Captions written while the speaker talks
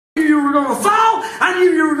you were going to fall. I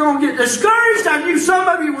knew you were going to get discouraged. I knew some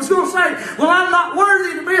of you was going to say, well, I'm not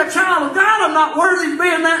worthy to be a child of God. I'm not worthy to be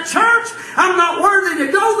in that church. I'm not worthy to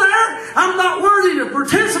go there. I'm not worthy to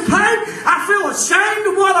participate. I feel ashamed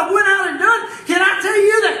of what I went out and done. Can I tell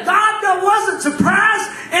you that God wasn't surprised,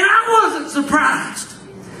 and I wasn't surprised?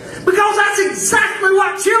 Because that's exactly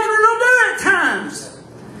what children will do at times.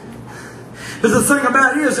 But the thing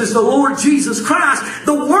about it is the Lord Jesus Christ,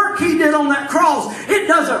 the work He did on that cross, it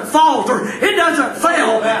doesn't falter, it doesn't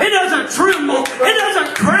fail, it doesn't tremble, it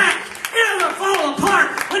doesn't crack, it doesn't fall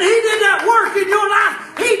apart. When He did that work in your life,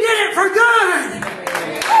 He did it for good.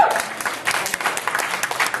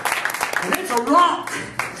 And it's a rock.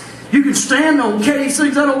 You can stand on. Katie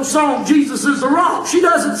sings that old song, Jesus is the rock. She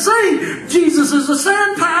doesn't sing, Jesus is the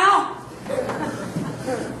sand pile.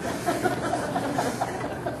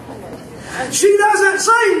 She doesn't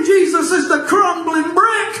sing, Jesus is the crumbling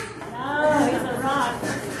brick. No, He's a rock.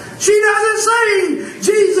 She doesn't sing,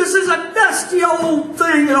 Jesus is a dusty old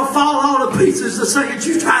thing that'll fall all to pieces the second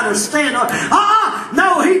you try to stand on.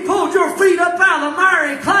 No, He pulled your feet up out of the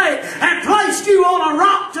miry clay and placed you on a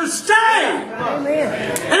rock to stay. Amen.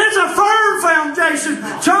 And it's a firm foundation.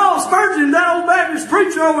 Charles Spurgeon, that old Baptist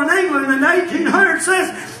preacher over in England in 1800,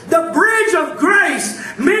 says, the bridge of grace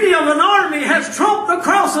many of an army has trumped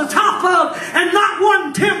across the top of, and not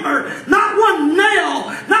one timber, not one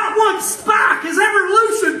nail, not one spike has ever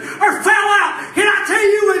loosened or fell out. Can I tell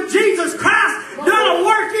you, when Jesus Christ done a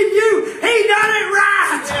work in you, He done it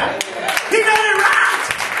right. He done it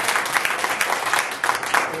right.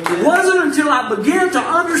 It wasn't until I began to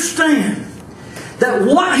understand that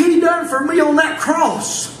what He done for me on that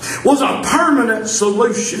cross was a permanent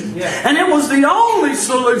solution. And it was the only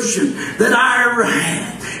solution that I ever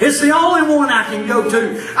had. It's the only one I can go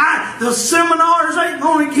to. The seminars ain't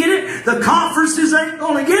going to get it. The conferences ain't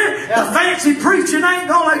going to get it. The fancy preaching ain't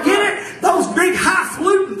going to get it. Those big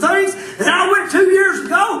highfalutin things that I went 2 years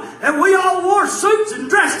ago and we all wore suits and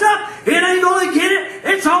dressed up, it ain't going to get it.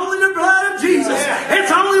 It's only the blood of Jesus.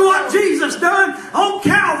 It's only what Jesus done on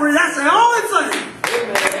Calvary. That's the only thing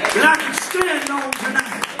that I can stand on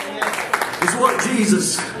tonight. Is what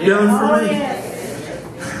Jesus done for me.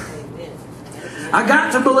 I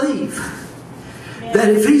got to believe that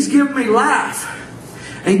if He's given me life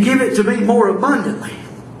and give it to me more abundantly,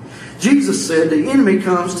 Jesus said the enemy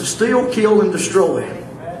comes to steal, kill, and destroy.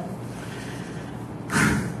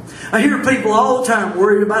 I hear people all the time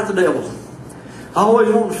worried about the devil. Always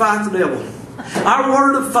wanting to fight the devil. Our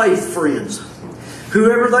word of faith friends,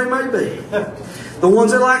 whoever they may be, the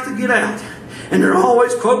ones that like to get out, and they're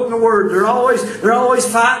always quoting the Word. They're always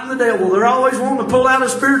fighting the devil. They're always wanting to pull out a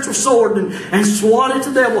spiritual sword and swat at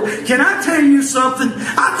the devil. Can I tell you something?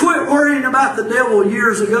 I quit worrying about the devil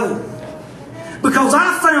years ago. Because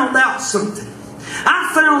I found out something.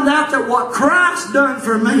 I found out that what Christ done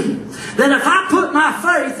for me, that if I put my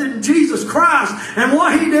faith in Jesus Christ and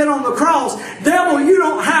what He did on the cross, devil, you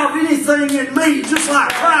don't have anything in me, just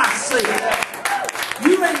like Christ said.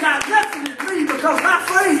 You ain't got nothing in me because my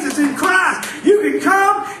faith is in Christ. You can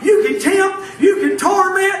come, you can tempt, you can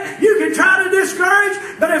torment, you can try to discourage,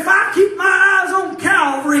 but if I keep my eyes on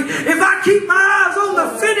Calvary, if I keep my eyes on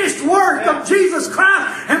the finished work of Jesus Christ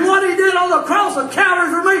and what He did on the cross of Calvary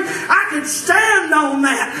for me, I can stand on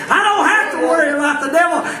that. I don't have to worry about the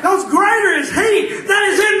devil, because greater is He that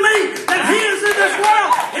is in me than he is in this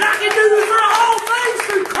world. And I can do all things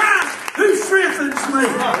through Christ who strengthens me.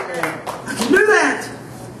 I can do that.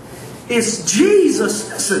 It's Jesus.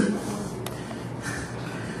 Listen,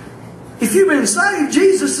 if you've been saved,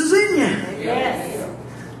 Jesus is in you. Yes.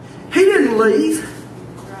 He didn't leave.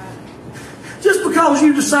 Just because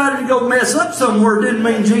you decided to go mess up somewhere didn't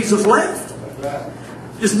mean Jesus left.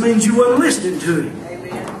 Just means you weren't listening to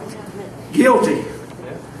Him. Guilty.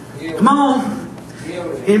 Come on.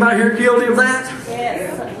 Anybody here guilty of that?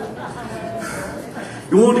 Yes.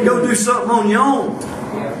 You want to go do something on your own.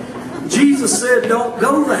 Jesus said, don't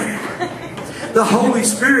go there. The Holy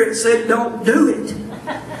Spirit said, don't do it.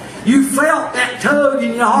 You felt that tug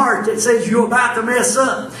in your heart that says you're about to mess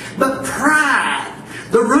up. But pride,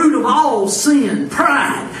 the root of all sin,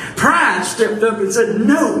 pride stepped up and said,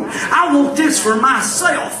 no, I want this for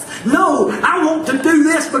myself. No, I want to do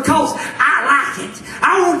this because I like it.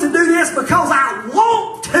 I want to do this because I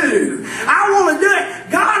want to. I want to do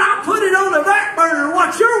it. God, I put it on the back burner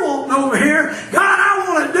what you're wanting over here. God, I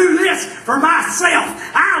want to do this for myself.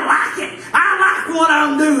 I like it. I like what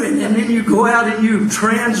I'm doing. And then you go out and you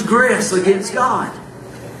transgress against God.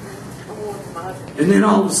 And then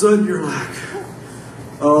all of a sudden you're like,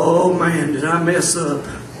 oh man, did I mess up?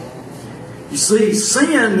 You see,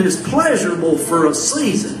 sin is pleasurable for a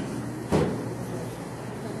season.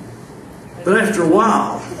 But after a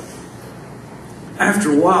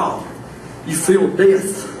while, you feel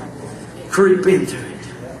death creep into it.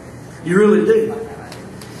 You really do.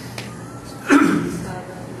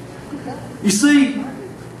 You see,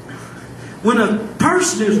 when a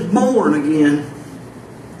person is born again,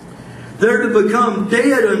 they're to become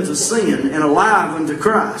dead unto sin and alive unto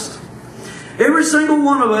Christ. Every single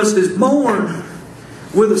one of us is born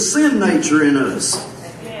with a sin nature in us.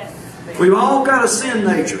 We've all got a sin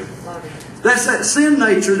nature. That's that sin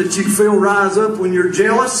nature that you feel rise up when you're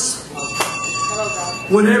jealous,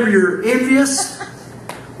 whenever you're envious,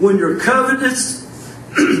 when you're covetous,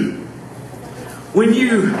 when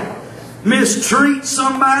you mistreat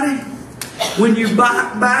somebody, when you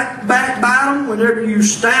backbite them, whenever you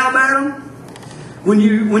stab at them, when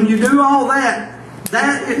you do all that,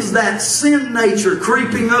 that is that sin nature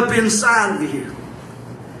creeping up inside of you.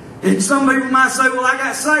 And some people might say, well, I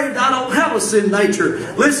got saved, I don't have a sin nature.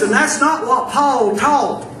 Listen, that's not what Paul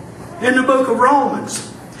taught in the book of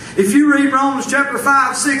Romans. If you read Romans chapter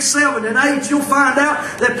 5, 6, 7, and 8, you'll find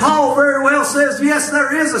out that Paul very well says, yes,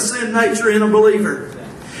 there is a sin nature in a believer.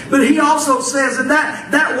 But he also says, and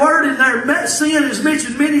that word in there, sin, is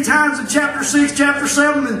mentioned many times in chapter 6, chapter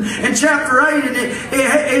 7, and chapter 8. And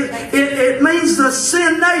it means the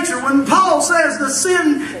sin nature. When Paul says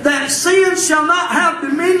that sin shall not have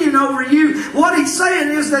dominion over you, what he's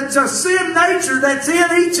saying is that the sin nature that's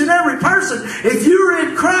in each and every person, if you're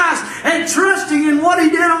in Christ and trusting in what He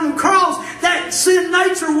did on the cross, that sin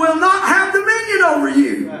nature will not have dominion over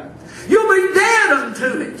you. You'll be dead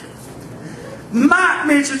unto it. Mike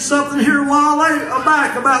mentioned something here a while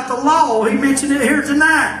back about the law. He mentioned it here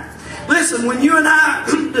tonight. Listen, when you and I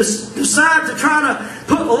decide to try to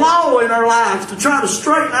put law in our lives, to try to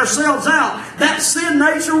straighten ourselves out, that sin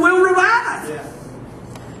nature will revive.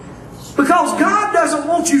 Because God doesn't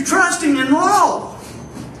want you trusting in law.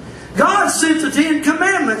 God sent the 10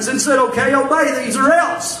 Commandments and said, okay, obey these or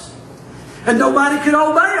else. And nobody could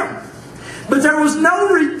obey them. But there was no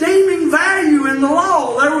redeeming value in the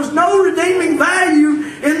law. There was no redeeming value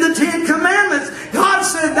in the 10 Commandments. God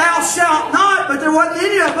said, thou shalt not, but there wasn't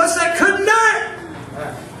any of us that couldn't do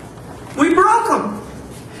it. We broke them.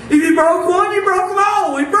 If you broke one, you broke them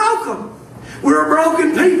all. We broke them. We're a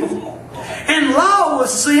broken people. And law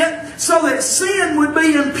was sent so that sin would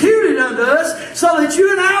be imputed unto us, so that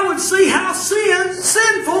you and I would see how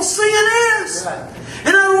sinful sin is.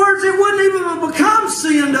 In other words, it wouldn't even have become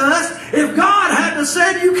sin to us if God hadn't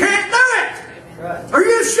said you can't do it. Or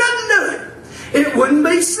you shouldn't do it. It wouldn't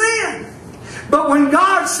be sin. But when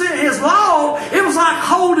God sent His law, it was like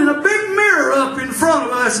holding a big mirror up in front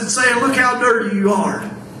of us and saying, look how dirty you are.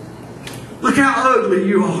 Look how ugly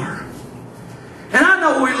you are. And I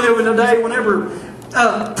know we live in a day whenever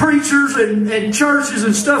preachers and churches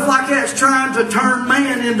and stuff like that's trying to turn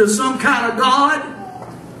man into some kind of God.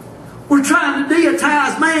 We're trying to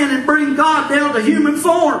deitize man and bring God down to human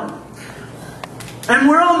form. And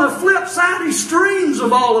we're on the flip side extremes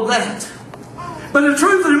of all of that. But the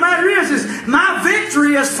truth of the matter is my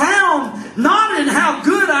victory is found not in how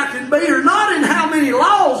good I can be, or not in how many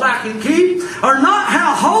laws I can keep, or not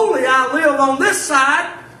how holy I live on this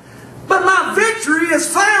side. But my victory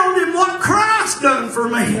is found in what Christ done for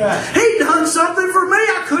me. He done something for me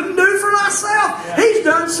I couldn't do for myself. He's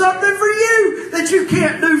done something for you that you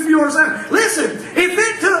can't do for yourself. Listen, if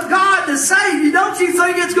it took God to save you, don't you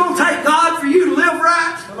think it's going to take God for you to live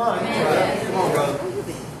right? Come on, brother.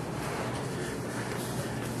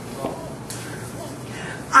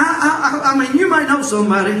 I mean, you may know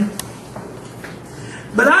somebody,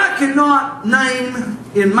 but I cannot name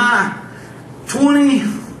in my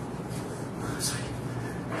 20...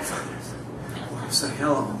 Say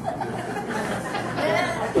hello.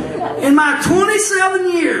 In my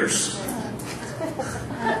 27 years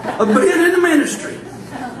of being in the ministry,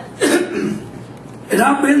 and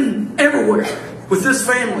I've been everywhere with this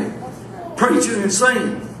family, preaching and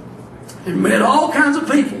singing, and met all kinds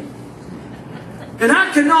of people. And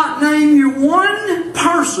I cannot name you one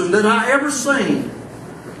person that I ever seen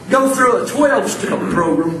go through a 12-step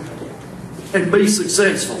program and be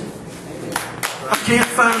successful. I can't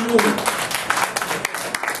find one.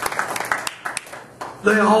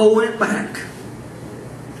 They all went back.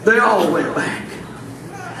 They all went back.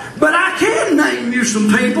 But I can name you some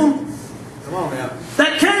people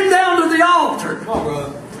that came down to the altar. Come on,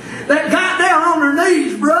 brother. That got down on their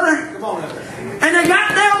knees, brother. Come on, now. And they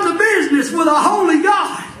got down to business with a holy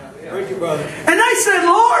God. Thank you, brother. And they said,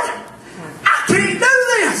 Lord, I can't do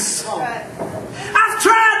this. I've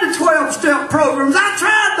tried the 12-step programs. I've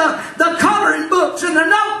tried the coloring books and the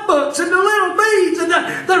notebooks and the little beads and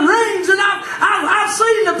the rings. And I've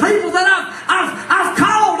seen the people that I've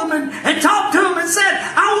called them and taught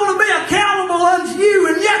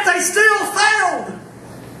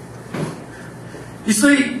You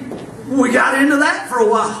see, we got into that for a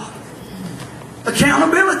while.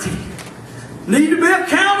 Accountability. Need to be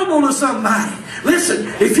accountable to somebody. Listen,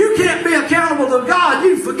 if you can't be accountable to God,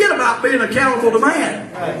 you forget about being accountable to man.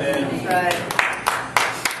 Right.